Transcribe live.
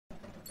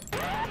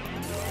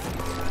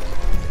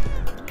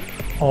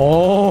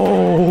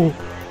Oh.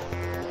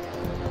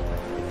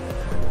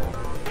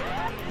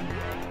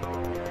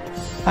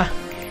 Ah,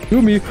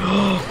 do me.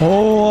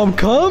 Oh, I'm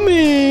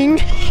coming.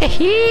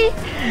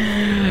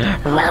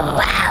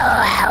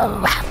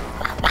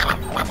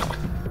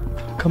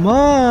 Come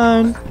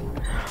on.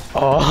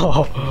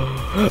 Oh.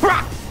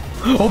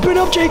 Open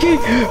up, Jakey.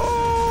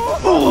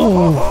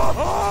 Oh.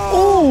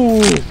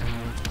 Oh.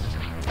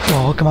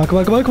 Oh, come on, come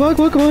on, come on, come on,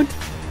 come on, come on.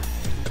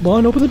 Come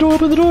on, open the door,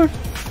 open the door.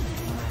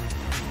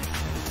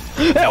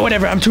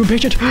 Whatever, I'm too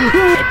impatient.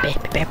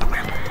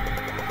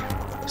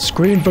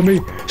 Scream for me.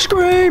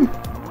 Scream!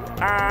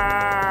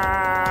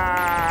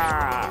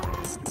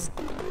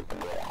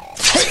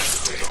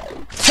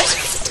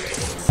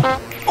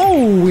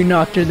 Oh, we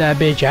knocked that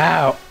bitch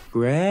out.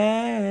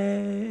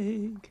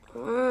 Greg.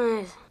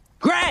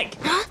 Greg!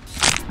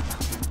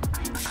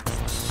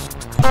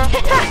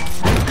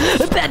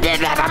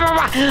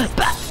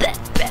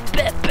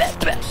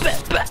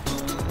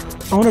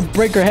 I want to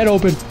break her head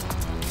open.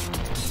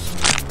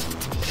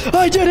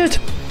 I did it!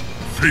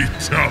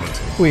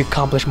 Fatality. We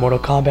accomplished Mortal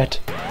Kombat.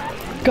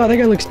 God, that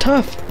guy looks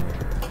tough.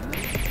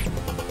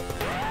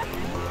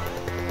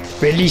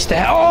 Release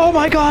that. Oh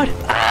my god!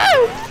 Ah!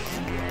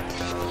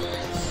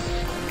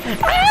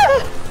 Ah!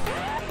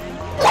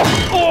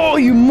 Oh,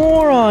 you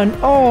moron!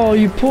 Oh,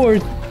 you poor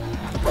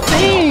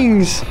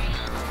things!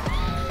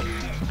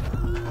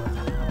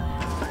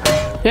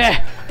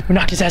 Yeah, we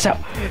knocked his ass out.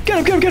 Get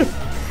him, get him, get him!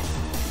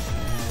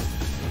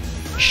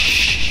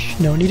 Shh,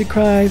 no need to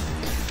cry.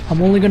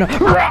 I'm only gonna...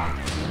 Come on.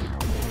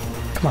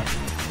 Come on.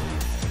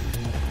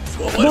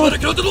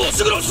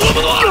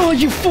 Oh,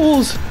 you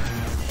fools!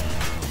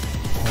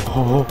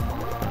 Oh.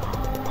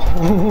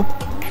 Oh.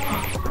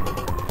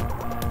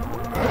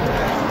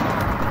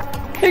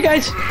 Hey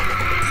guys!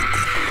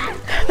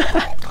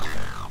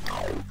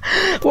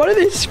 Why do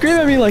they scream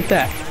at me like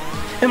that?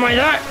 Am I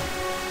that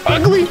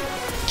ugly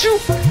to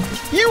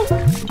you?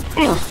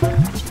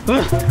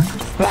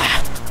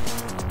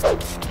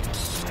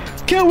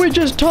 Can't we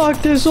just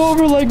talk this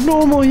over like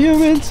normal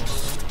humans?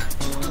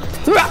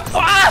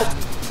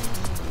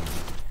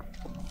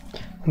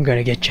 I'm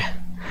gonna get you.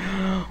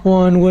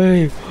 One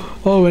way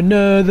or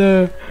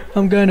another.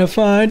 I'm gonna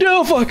find.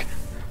 Oh fuck!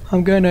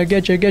 I'm gonna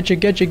get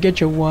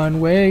you one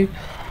way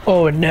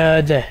or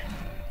another.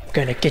 I'm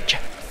gonna get you.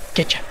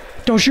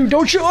 Don't shoot,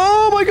 don't shoot!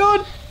 Oh my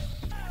god!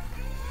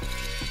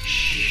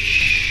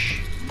 Shh.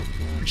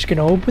 We're just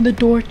gonna open the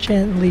door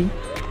gently.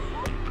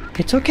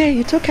 It's okay,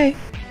 it's okay.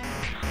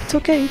 It's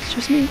okay, it's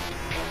just me.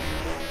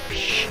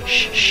 Shh,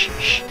 shh, shh,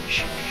 shh,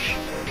 shh.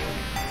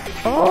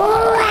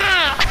 Oh!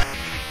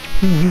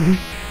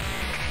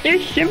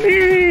 It's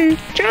me,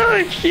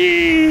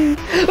 Josie!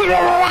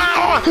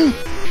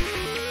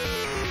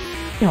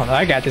 Oh,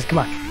 I got this, come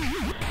on.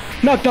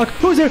 Knock, knock,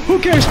 who's there? Who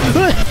cares?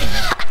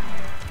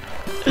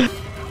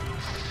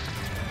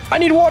 I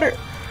need water!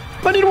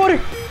 I need water!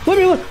 Let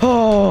me look!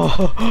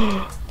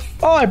 Oh,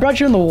 I brought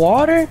you in the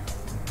water?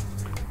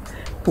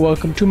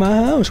 Welcome to my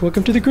house.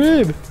 Welcome to the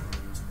crib.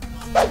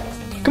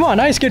 Come on,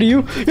 I ain't scared of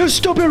you. You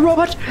stupid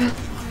robot! I'm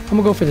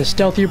gonna go for the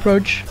stealthy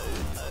approach.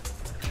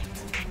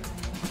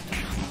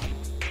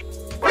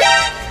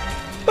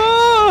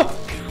 Oh!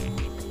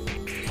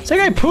 Is that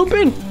guy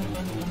pooping?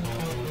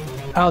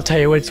 I'll tell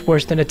you what's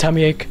worse than a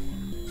tummy ache.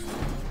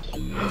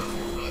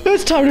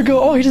 It's time to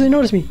go. Oh, he doesn't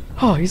notice me.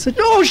 Oh, he's like,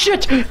 oh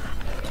shit!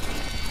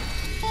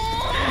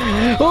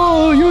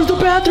 Oh, use the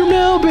bathroom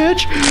now,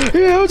 bitch!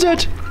 Use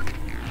it!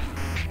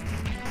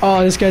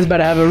 Oh, this guy's about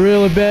to have a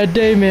really bad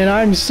day, man.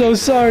 I'm so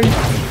sorry.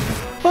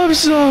 I'm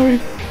sorry.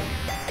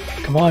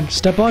 Come on,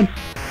 step on.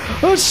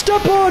 Oh,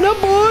 step on up,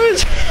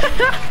 boys!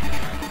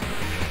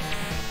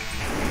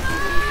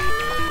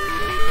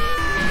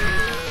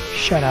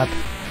 Shut up.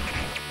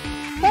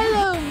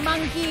 Hello,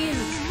 monkeys!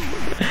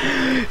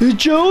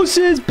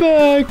 Jose's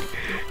back!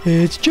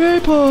 It's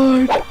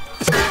J-Part!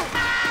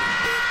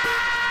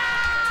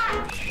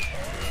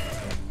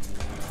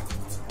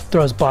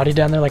 Throw his body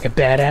down there like a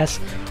badass.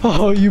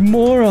 Oh, you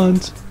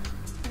morons!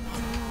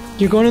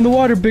 You're going in the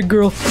water, big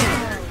girl.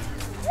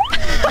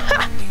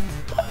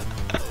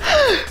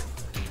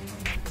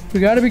 We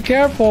gotta be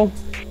careful.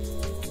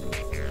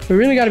 We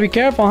really gotta be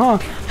careful, huh?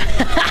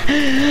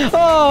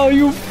 Oh,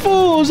 you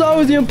fools! I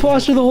was the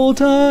imposter the whole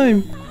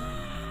time!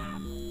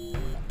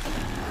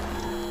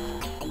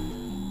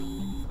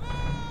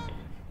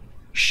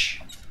 Shh!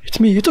 It's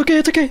me, it's okay,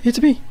 it's okay,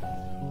 it's me!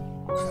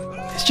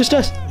 It's just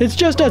us,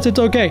 it's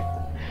okay!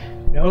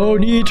 No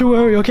need to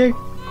worry, okay?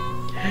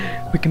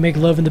 We can make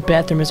love in the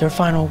bathroom as our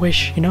final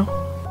wish, you know?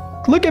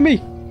 Look at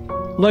me!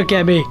 Look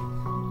at me!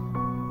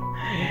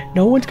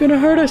 No one's gonna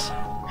hurt us!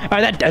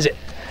 Alright, that does it!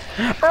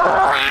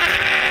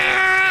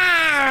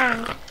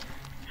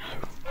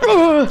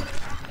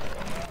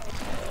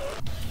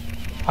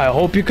 I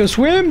hope you can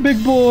swim,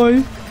 big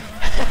boy!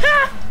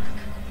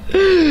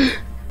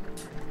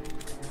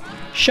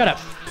 Shut up!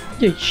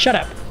 Yeah, shut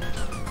up!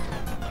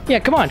 Yeah,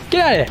 come on,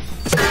 get out of here!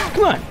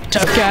 Come on,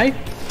 tough guy!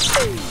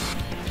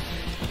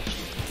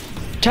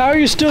 Tower,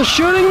 you're still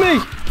shooting me!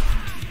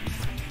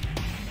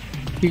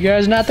 You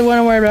guys not the one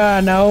I'm worried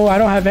about. No, I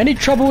don't have any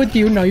trouble with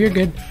you. No, you're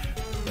good.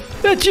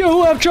 That's you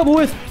who I have trouble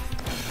with.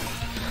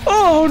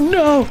 Oh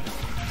no.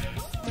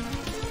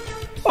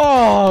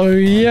 Oh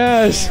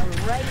yes.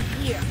 Right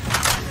here.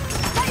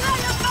 Hey,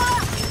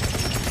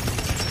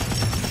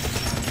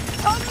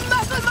 don't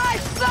mess with my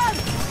son!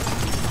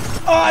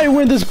 I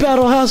win this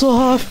battle,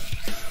 Hasselhoff.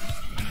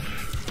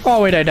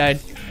 Oh wait, I died.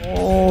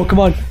 Oh, come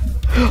on.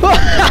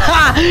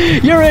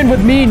 You're in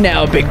with me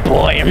now, big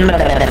boy.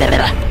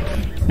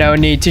 No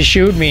need to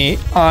shoot me.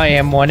 I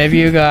am one of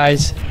you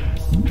guys.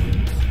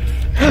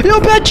 You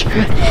bitch!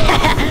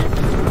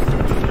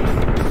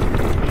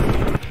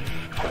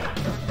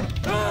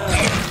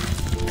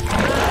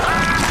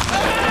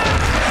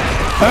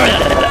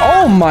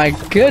 Oh my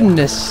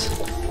goodness.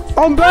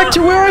 I'm back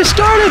to where I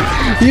started.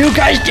 You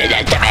guys did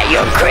it to me.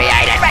 You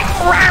created me.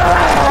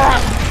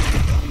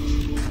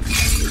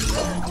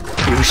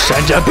 You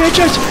sons of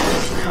bitches.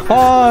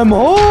 I'm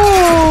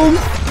home.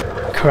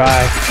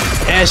 Cry.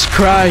 Yes,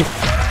 cry.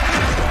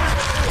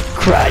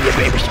 Cry, you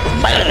babies.